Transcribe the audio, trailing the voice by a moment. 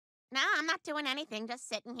No, I'm not doing anything, just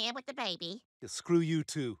sitting here with the baby. Yeah, screw you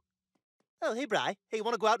too. Oh, hey, Bri. Hey,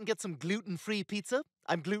 want to go out and get some gluten-free pizza?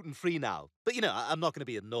 I'm gluten-free now. But, I'm not going to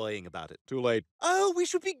be annoying about it. Too late. Oh, we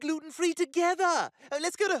should be gluten-free together.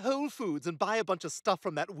 Let's go to Whole Foods and buy a bunch of stuff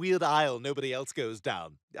from that weird aisle nobody else goes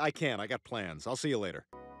down. I can't. I got plans. I'll see you later.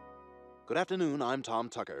 Good afternoon, I'm Tom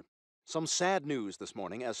Tucker. Some sad news this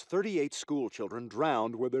morning as 38 school children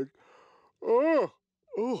drowned when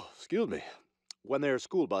excuse me. When their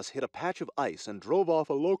school bus hit a patch of ice and drove off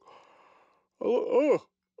what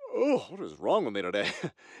is wrong with me today?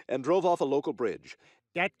 And drove off a local bridge.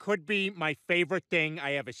 That could be my favorite thing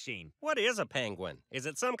I ever seen. What is a penguin? Is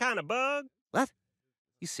it some kind of bug? What?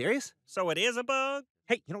 You serious? So it is a bug?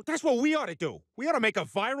 Hey, that's what we ought to do. We ought to make a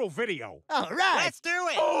viral video. All right. Let's do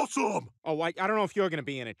it! Awesome! Oh, I don't know if you're going to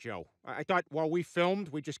be in it, Joe. I thought while we filmed,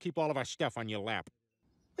 we'd just keep all of our stuff on your lap.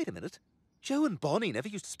 Wait a minute. Joe and Bonnie never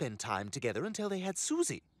used to spend time together until they had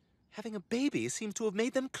Susie. Having a baby seems to have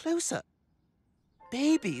made them closer.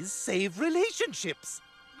 Babies save relationships.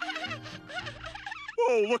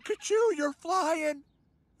 Whoa, look at you. You're flying.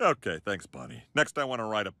 Okay, thanks, Bonnie. Next, I want to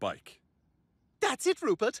ride a bike. That's it,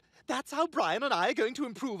 Rupert. That's how Brian and I are going to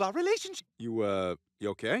improve our relationship. You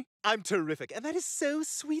okay? I'm terrific, and that is so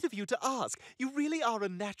sweet of you to ask. You really are a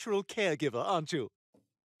natural caregiver, aren't you?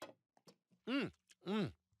 Do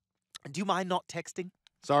you mind not texting?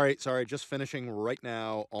 Sorry, just finishing right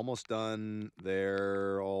now. Almost done.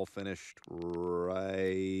 They're all finished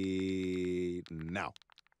right now.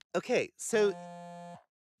 Okay, so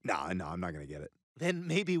No, I'm not gonna get it. then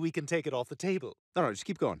maybe we can take it off the table. No, just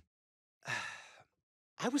keep going.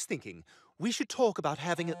 I was thinking we should talk about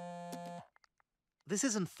having a... This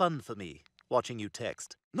isn't fun for me, watching you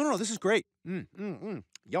text. No, this is great.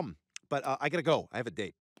 Yum. But I gotta go. I have a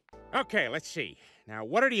date. Okay, let's see. Now,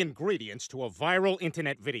 what are the ingredients to a viral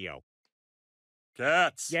internet video?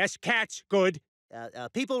 Cats. Yes, cats. Good.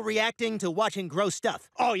 People reacting to watching gross stuff.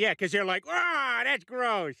 Oh, yeah, because they're like, that's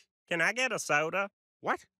gross. Can I get a soda?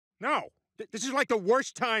 What? No. This is like the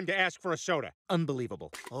worst time to ask for a soda.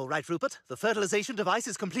 Unbelievable. All right, Rupert, the fertilization device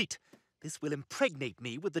is complete. This will impregnate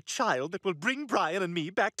me with the child that will bring Brian and me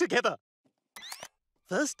back together.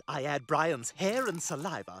 First, I add Brian's hair and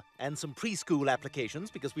saliva and some preschool applications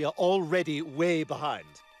because we are already way behind.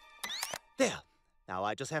 There. Now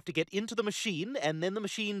I just have to get into the machine, and then the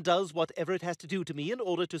machine does whatever it has to do to me in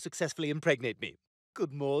order to successfully impregnate me.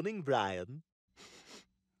 Good morning, Brian.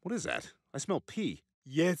 What is that? I smell pee.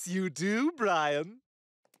 Yes, you do, Brian.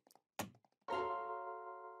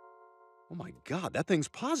 Oh my God, that thing's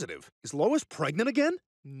positive. Is Lois pregnant again?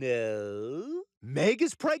 No. Meg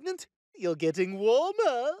is pregnant? You're getting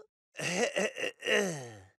warmer.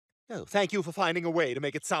 Oh, thank you for finding a way to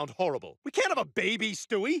make it sound horrible. We can't have a baby,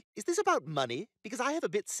 Stewie. Is this about money? Because I have a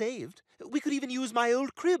bit saved. We could even use my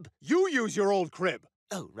old crib. You use your old crib.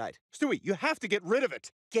 Oh, right. Stewie, you have to get rid of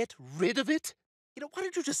it. Get rid of it? Why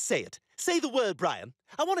don't you just say it? Say the word, Brian.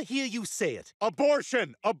 I want to hear you say it.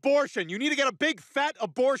 Abortion. Abortion. You need to get a big, fat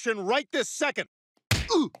abortion right this second.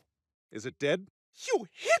 Ooh! Is it dead? You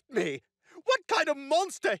hit me! What kind of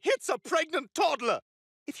monster hits a pregnant toddler?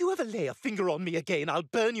 If you ever lay a finger on me again, I'll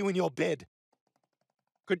burn you in your bed.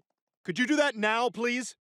 Could you do that now,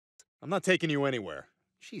 please? I'm not taking you anywhere.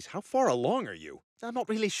 Jeez, how far along are you? I'm not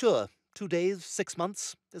really sure. 2 days, 6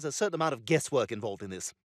 months. There's a certain amount of guesswork involved in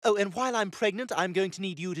this. Oh, and while I'm pregnant, I'm going to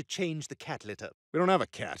need you to change the cat litter. We don't have a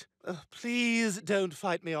cat. Please don't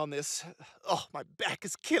fight me on this. Oh, my back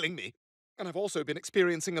is killing me. And I've also been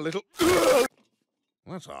experiencing a little...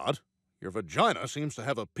 That's odd. Your vagina seems to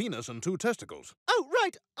have a penis and 2 testicles. Oh,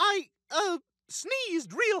 right. I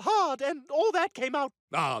sneezed real hard and all that came out.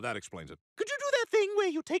 Ah, that explains it. Could you do that thing where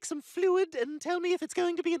you take some fluid and tell me if it's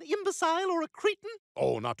going to be an imbecile or a cretin?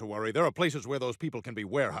 Oh, not to worry. There are places where those people can be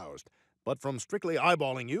warehoused. But from strictly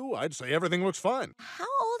eyeballing you, I'd say everything looks fine. How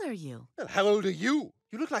old are you? Well, how old are you?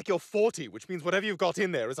 You look like you're 40, which means whatever you've got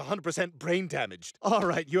in there is 100% brain damaged. All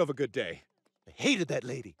right, you have a good day. I hated that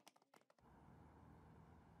lady.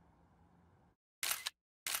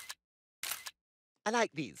 I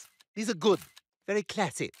like these. These are good. Very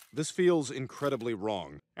classy. This feels incredibly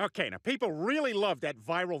wrong. Okay, now people really love that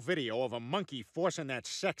viral video of a monkey forcing that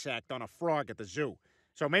sex act on a frog at the zoo.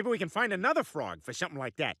 So maybe we can find another frog for something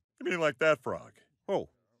like that. You mean like that frog? Oh.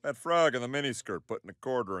 That frog in the miniskirt putting a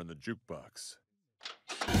quarter in the jukebox.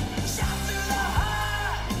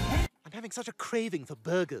 I'm having such a craving for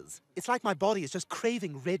burgers. It's like my body is just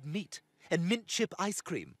craving red meat and mint chip ice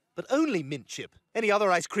cream. But only mint chip. Any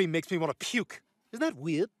other ice cream makes me want to puke. Isn't that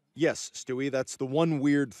weird? Yes, Stewie, that's the one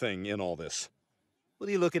weird thing in all this. What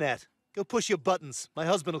are you looking at? Go push your buttons. My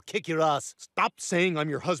husband will kick your ass. Stop saying I'm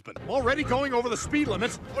your husband. I'm already going over the speed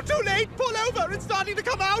limit. Oh, too late! Pull over! It's starting to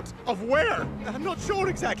come out! Of where? I'm not sure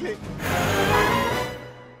exactly.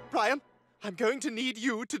 Brian, I'm going to need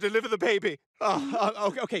you to deliver the baby.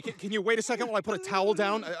 Okay, can you wait a second while I put a towel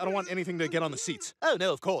down? I don't want anything to get on the seats. Oh,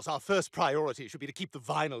 no, of course. Our first priority should be to keep the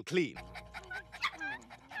vinyl clean.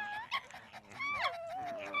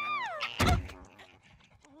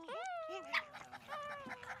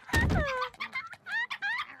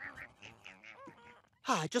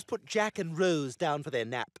 I just put Jack and Rose down for their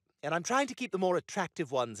nap, and I'm trying to keep the more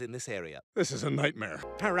attractive ones in this area. This is a nightmare.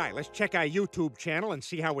 All right, let's check our YouTube channel and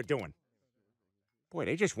see how we're doing. Boy,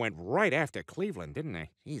 they just went right after Cleveland, didn't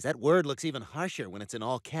they? Geez, that word looks even harsher when it's in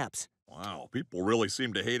all caps. Wow, people really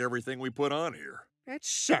seem to hate everything we put on here. That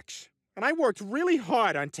sucks. And I worked really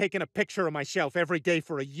hard on taking a picture of myself every day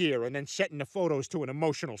for a year and then setting the photos to an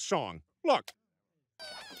emotional song. Look.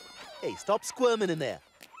 Hey, stop squirming in there.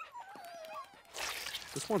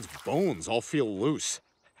 This one's bones all feel loose.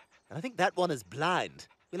 And I think that one is blind.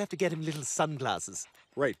 We'll have to get him little sunglasses.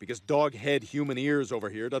 Right, because dog head human ears over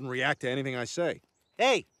here doesn't react to anything I say.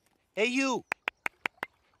 Hey! Hey, you!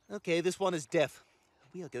 Okay, this one is deaf.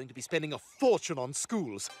 We are going to be spending a fortune on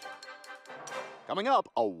schools. Coming up,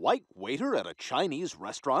 a white waiter at a Chinese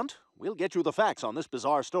restaurant. We'll get you the facts on this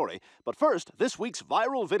bizarre story. But first, this week's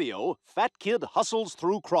viral video, Fat Kid Hustles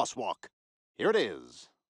Through Crosswalk. Here it is.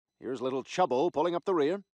 Here's little Chubbo pulling up the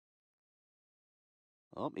rear.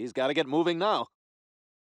 Oh, he's got to get moving now.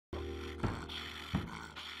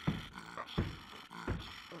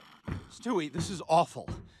 Stewie, this is awful.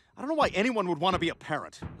 I don't know why anyone would want to be a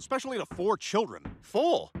parent, especially to 4 children.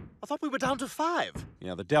 4? I thought we were down to 5.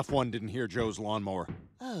 Yeah, the deaf one didn't hear Joe's lawnmower.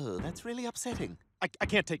 Oh, that's really upsetting. I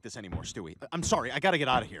can't take this anymore, Stewie. I'm sorry, I gotta get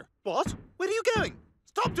out of here. What? Where are you going?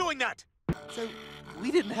 Stop doing that! So,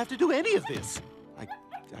 we didn't have to do any of this.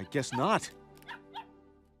 I guess not.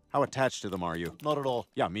 How attached to them are you? Not at all.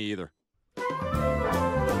 Yeah, me either.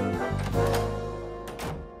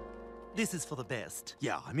 This is for the best.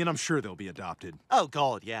 Yeah, I mean, I'm sure they'll be adopted. Oh,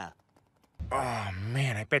 God, yeah. Oh,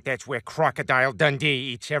 man, I bet that's where Crocodile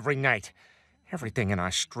Dundee eats every night. Everything in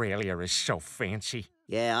Australia is so fancy.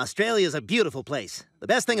 Yeah, Australia's a beautiful place. The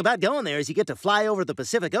best thing about going there is you get to fly over the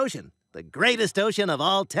Pacific Ocean, the greatest ocean of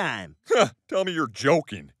all time. Tell me you're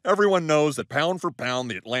joking. Everyone knows that pound for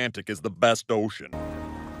pound, the Atlantic is the best ocean.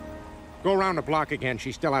 Go around the block again.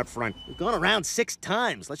 She's still out front. We've gone around 6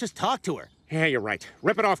 times. Let's just talk to her. Yeah, you're right.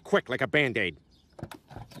 Rip it off quick like a Band-Aid.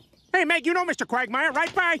 Hey, Meg, you know Mr. Quagmire,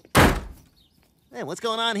 right by? Hey, what's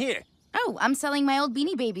going on here? Oh, I'm selling my old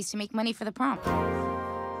Beanie Babies to make money for the prom.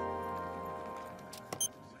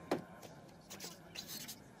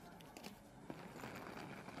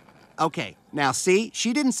 Okay, now see,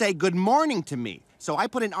 she didn't say good morning to me, so I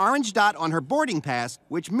put an orange dot on her boarding pass,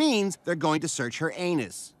 which means they're going to search her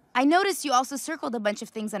anus. I noticed you also circled a bunch of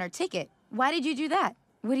things on her ticket. Why did you do that?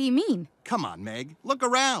 What do you mean? Come on, Meg, look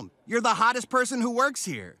around. You're the hottest person who works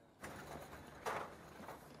here.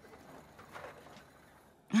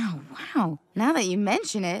 Oh, wow. Now that you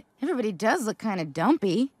mention it, everybody does look kind of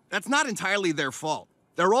dumpy. That's not entirely their fault.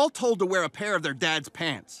 They're all told to wear a pair of their dad's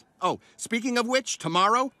pants. Oh, speaking of which,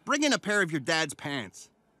 tomorrow, bring in a pair of your dad's pants.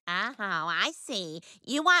 Oh, I see.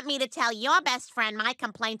 You want me to tell your best friend my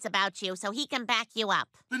complaints about you so he can back you up.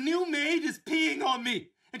 The new maid is peeing on me,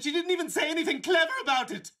 and she didn't even say anything clever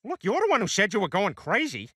about it. Look, you're the one who said you were going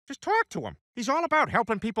crazy. Just talk to him. He's all about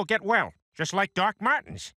helping people get well, just like Doc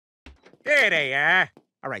Martens. There they are.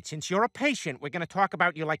 All right, since you're a patient, we're going to talk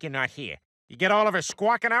about you like you're not here. You get all of us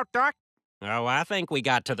squawking out, Doc? Oh, I think we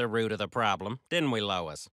got to the root of the problem, didn't we,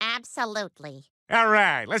 Lois? Absolutely. All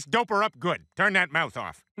right, let's dope her up good. Turn that mouth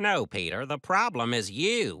off. No, Peter, the problem is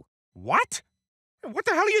you. What? What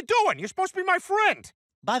the hell are you doing? You're supposed to be my friend.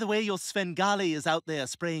 By the way, your Svengali is out there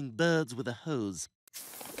spraying birds with a hose.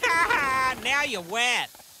 Ha! Now you're wet.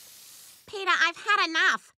 Peter, I've had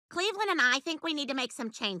enough. Cleveland and I think we need to make some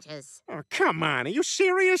changes. Oh, come on. Are you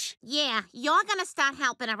serious? Yeah, you're gonna start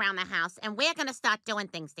helping around the house, and we're gonna start doing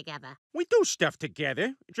things together. We do stuff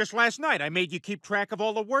together. Just last night, I made you keep track of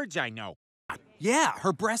all the words I know. Yeah,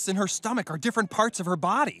 her breasts and her stomach are different parts of her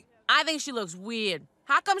body. I think she looks weird.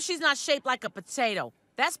 How come she's not shaped like a potato?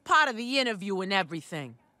 That's part of the interview and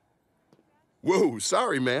everything. Whoa,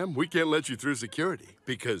 sorry, ma'am. We can't let you through security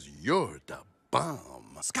because you're the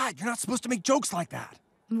bomb. Scott, you're not supposed to make jokes like that.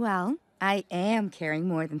 Well, I am carrying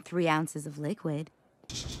more than 3 ounces of liquid.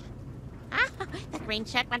 Ah, the green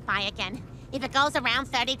shirt went by again. If it goes around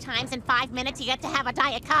 30 times in 5 minutes, you get to have a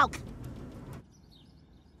Diet Coke.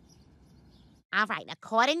 All right,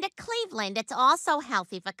 according to Cleveland, it's also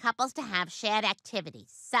healthy for couples to have shared activities.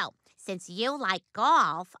 So, Since you like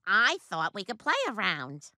golf, I thought we could play a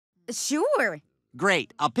round. Sure.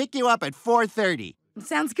 Great. I'll pick you up at 4:30.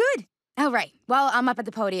 Sounds good. All right. Well, I'm up at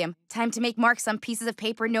the podium. Time to make marks on pieces of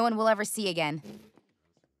paper no one will ever see again.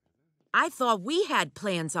 I thought we had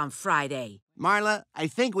plans on Friday. Marla, I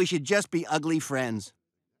think we should just be ugly friends.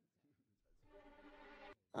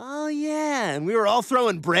 Oh, yeah, and we were all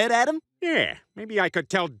throwing bread at him? Yeah, maybe I could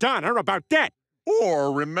tell Donna about that.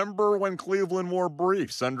 Or remember when Cleveland wore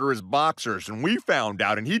briefs under his boxers and we found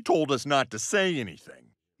out and he told us not to say anything?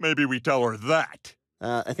 Maybe we tell her that.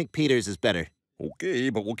 I think Peter's is better. Okay,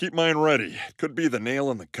 but we'll keep mine ready. It could be the nail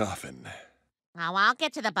in the coffin. Oh, I'll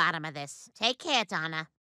get to the bottom of this. Take care, Donna.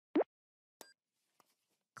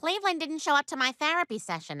 Cleveland didn't show up to my therapy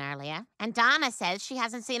session earlier, and Donna says she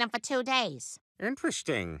hasn't seen him for 2 days.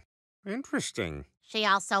 Interesting. Interesting. She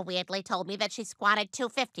also weirdly told me that she squatted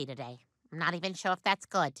 250 today. I'm not even sure if that's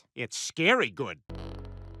good. It's scary good.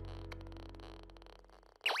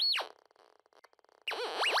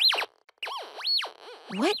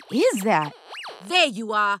 What is that? There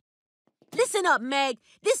you are. Listen up, Meg.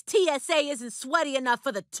 This TSA isn't sweaty enough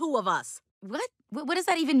for the two of us. What? What does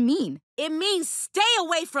that even mean? It means stay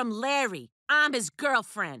away from Larry. I'm his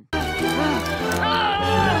girlfriend.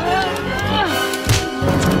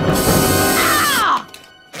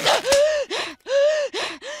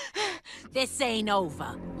 This ain't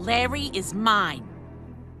over. Larry is mine.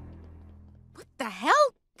 What the hell?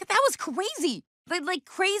 That was crazy. Like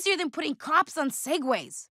crazier than putting cops on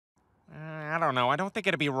Segways. I don't know. I don't think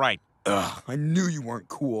it'd be right. Ugh, I knew you weren't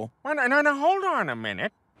cool. Well, no, hold on a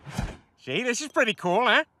minute. See, this is pretty cool,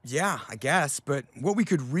 huh? Yeah, I guess, but what we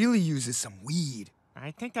could really use is some weed.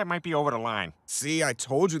 I think that might be over the line. See, I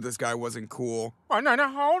told you this guy wasn't cool. Oh, no,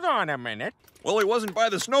 hold on a minute. Well, he wasn't by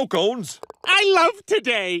the snow cones. I love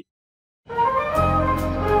today.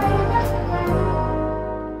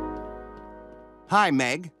 Hi,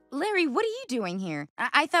 Meg. Larry, what are you doing here?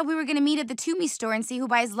 I thought we were going to meet at the Toomey store and see who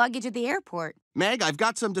buys luggage at the airport. Meg, I've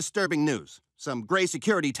got some disturbing news. Some gray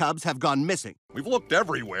security tubs have gone missing. We've looked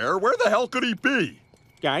everywhere. Where the hell could he be?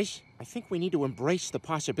 Guys, I think we need to embrace the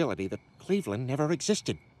possibility that Cleveland never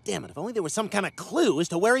existed. Damn it, if only there was some kind of clue as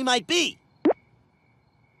to where he might be.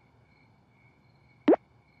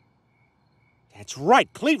 That's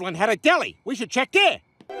right, Cleveland had a deli. We should check there.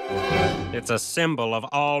 It's a symbol of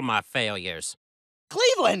all my failures.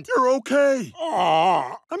 Cleveland! You're okay.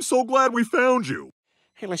 Aw. I'm so glad we found you.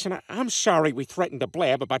 Hey, listen, I'm sorry we threatened to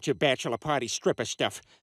blab about your bachelor party stripper stuff.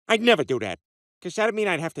 I'd never do that. Because that'd mean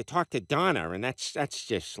I'd have to talk to Donna, and that's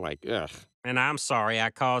just like, ugh. And I'm sorry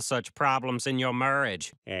I caused such problems in your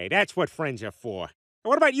marriage. Hey, that's what friends are for.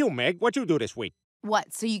 What about you, Meg? What'd you do this week?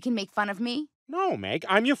 What, so you can make fun of me? No, Meg,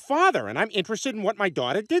 I'm your father, and I'm interested in what my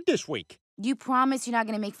daughter did this week. You promise you're not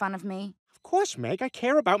going to make fun of me? Of course, Meg, I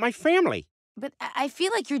care about my family. But I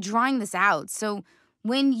feel like you're drawing this out, so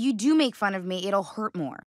when you do make fun of me, it'll hurt more.